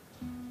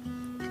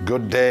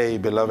Good day,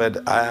 beloved.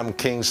 I am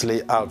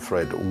Kingsley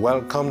Alfred.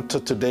 Welcome to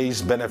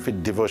today's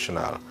Benefit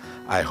Devotional.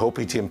 I hope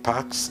it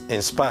impacts,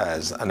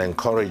 inspires, and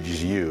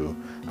encourages you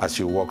as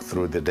you walk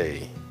through the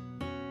day.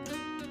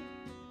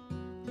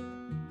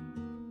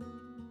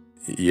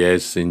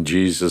 Yes, in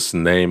Jesus'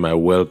 name, I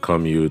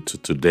welcome you to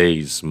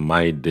today's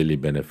My Daily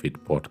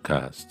Benefit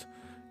podcast.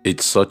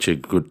 It's such a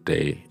good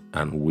day,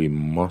 and we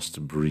must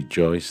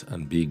rejoice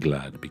and be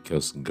glad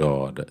because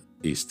God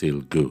is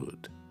still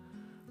good.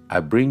 I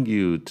bring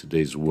you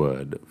today's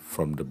word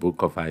from the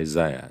book of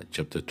Isaiah,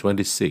 chapter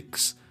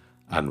 26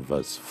 and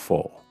verse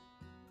 4.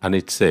 And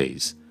it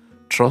says,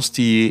 "Trust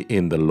ye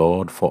in the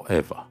Lord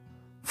forever,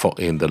 for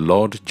in the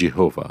Lord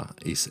Jehovah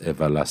is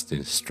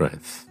everlasting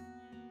strength."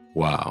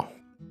 Wow,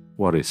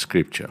 what a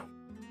scripture.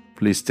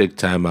 Please take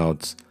time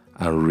out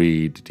and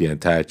read the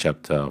entire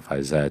chapter of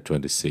Isaiah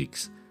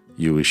 26.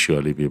 You will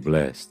surely be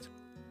blessed.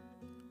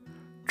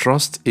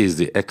 Trust is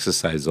the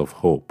exercise of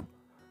hope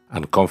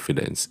and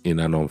confidence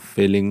in an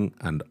unfailing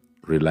and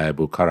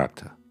reliable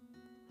character.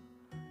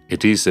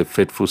 It is a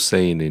faithful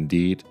saying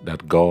indeed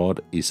that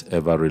God is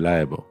ever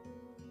reliable.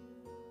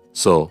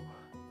 So,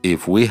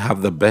 if we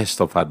have the best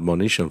of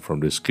admonition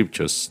from the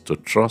scriptures to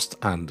trust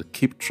and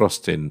keep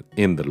trusting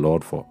in the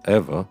Lord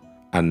forever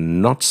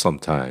and not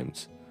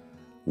sometimes,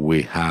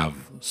 we have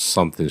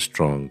something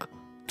strong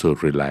to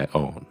rely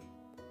on.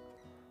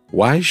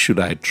 Why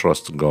should I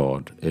trust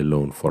God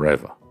alone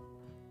forever?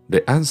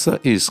 The answer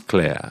is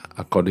clear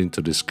according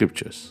to the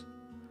scriptures.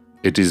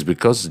 It is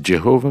because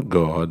Jehovah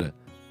God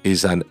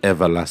is an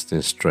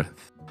everlasting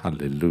strength.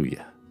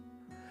 Hallelujah.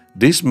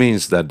 This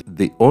means that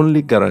the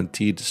only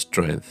guaranteed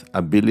strength,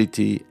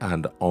 ability,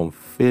 and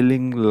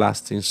unfailing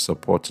lasting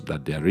support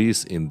that there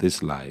is in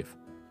this life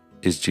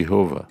is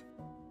Jehovah.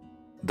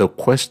 The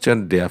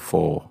question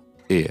therefore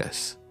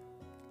is,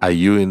 are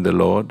you in the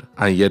Lord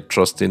and yet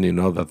trusting in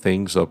other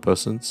things or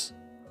persons?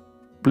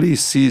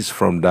 Please cease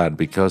from that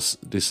because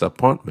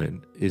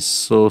disappointment is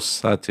so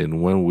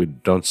certain when we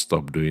don't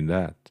stop doing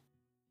that.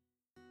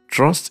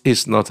 Trust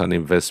is not an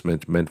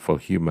investment meant for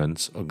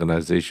humans,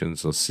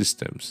 organizations, or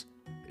systems.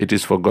 It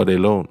is for God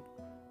alone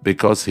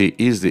because He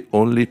is the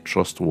only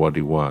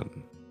trustworthy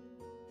one.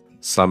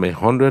 Psalm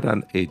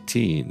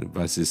 118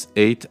 verses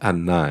 8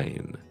 and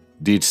 9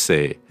 did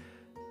say,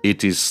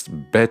 "It is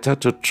better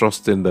to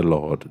trust in the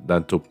Lord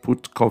than to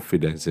put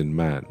confidence in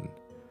man.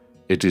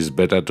 It is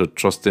better to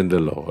trust in the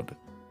Lord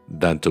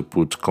than to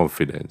put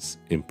confidence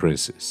in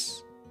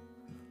princes."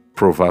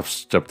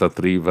 Proverbs chapter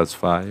 3 verse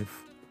 5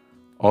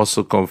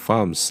 also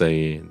confirms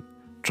saying,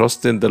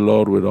 "Trust in the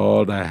Lord with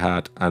all thy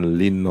heart and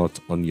lean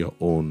not on your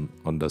own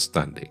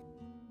understanding."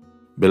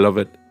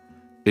 Beloved,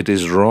 it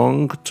is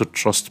wrong to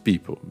trust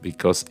people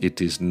because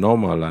it is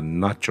normal and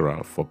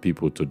natural for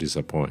people to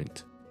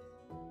disappoint.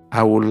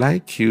 I would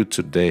like you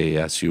today,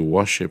 as you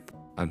worship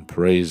and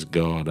praise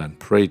God and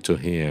pray to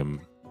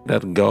Him,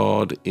 that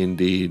God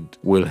indeed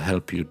will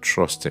help you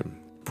trust Him.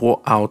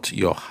 Pour out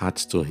your heart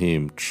to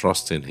Him,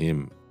 trust in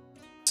Him.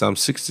 Psalm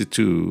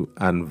 62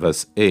 and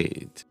verse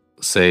 8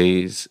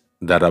 says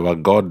that our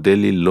God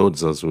daily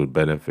loads us with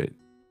benefit.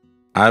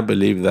 I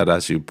believe that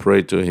as you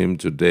pray to Him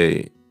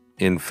today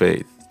in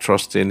faith,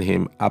 trusting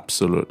Him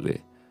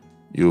absolutely,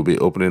 you'll be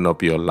opening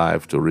up your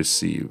life to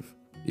receive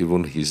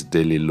even His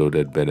daily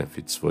loaded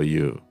benefits for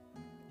you.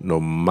 No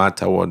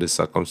matter what the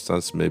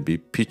circumstance may be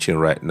pitching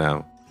right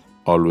now,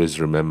 always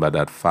remember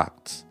that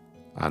facts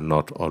are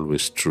not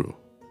always true.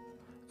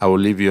 I will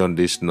leave you on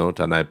this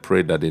note, and I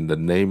pray that in the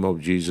name of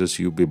Jesus,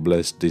 you'll be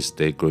blessed this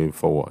day going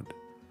forward.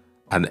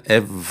 And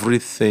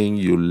everything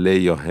you lay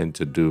your hand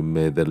to do,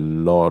 may the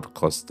Lord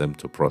cause them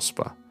to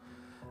prosper.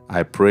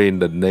 I pray in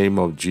the name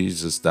of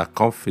Jesus that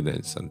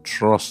confidence and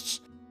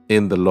trust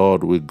in the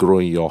Lord will grow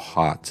in your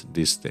heart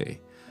this day.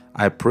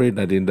 I pray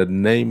that in the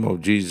name of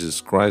Jesus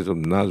Christ of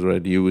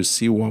Nazareth, you will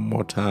see one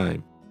more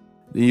time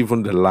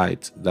even the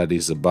light that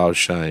is about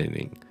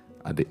shining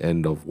at the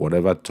end of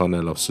whatever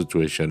tunnel of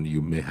situation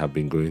you may have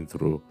been going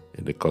through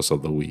in the course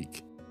of the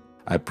week.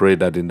 I pray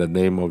that in the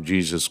name of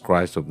Jesus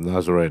Christ of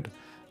Nazareth,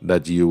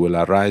 that you will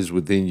arise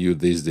within you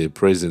this day,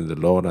 praising the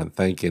Lord and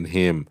thanking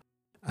Him,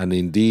 and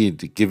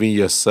indeed giving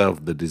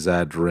yourself the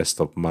desired rest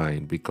of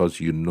mind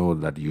because you know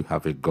that you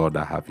have a God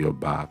that have your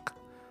back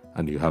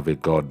and you have a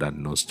God that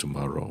knows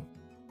tomorrow.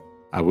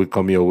 I will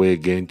come your way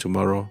again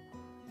tomorrow.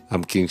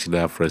 I'm Kingsley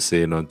Alfred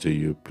saying unto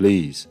you,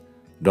 please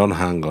don't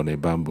hang on a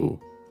bamboo.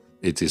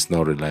 It is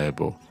not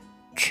reliable.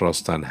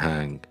 Trust and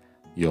hang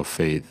your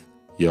faith,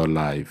 your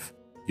life,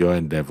 your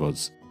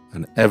endeavors,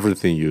 and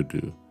everything you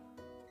do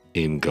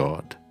in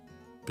God,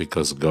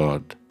 because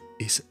God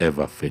is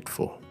ever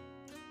faithful.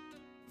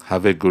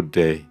 Have a good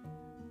day.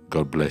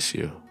 God bless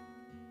you.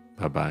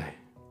 Bye-bye.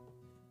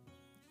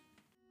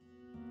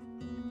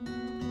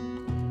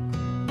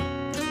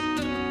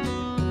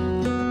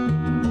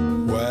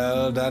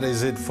 Well, that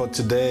is it for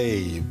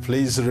today.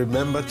 Please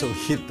remember to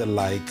hit the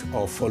like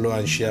or follow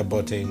and share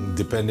button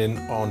depending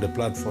on the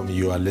platform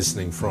you are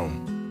listening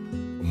from.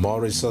 For more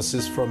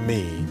resources from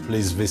me,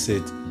 please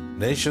visit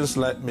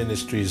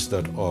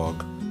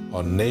nationslightministries.org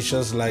or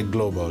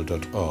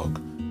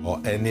nationslightglobal.org.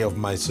 or any of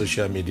my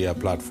social media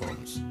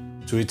platforms.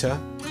 Twitter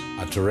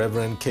at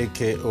Reverend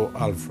KKO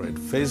Alfred,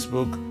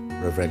 Facebook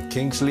Reverend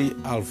Kingsley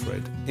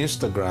Alfred,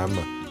 Instagram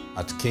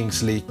at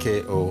Kingsley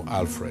KO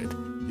Alfred.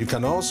 You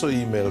can also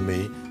email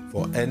me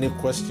for any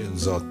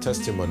questions or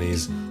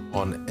testimonies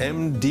on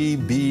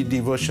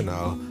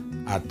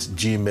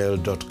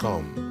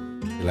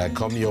mdbdevotional@gmail.com. Till I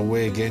come your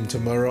way again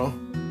tomorrow,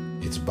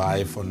 it's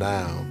bye for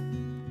now,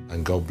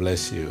 and God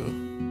bless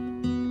you.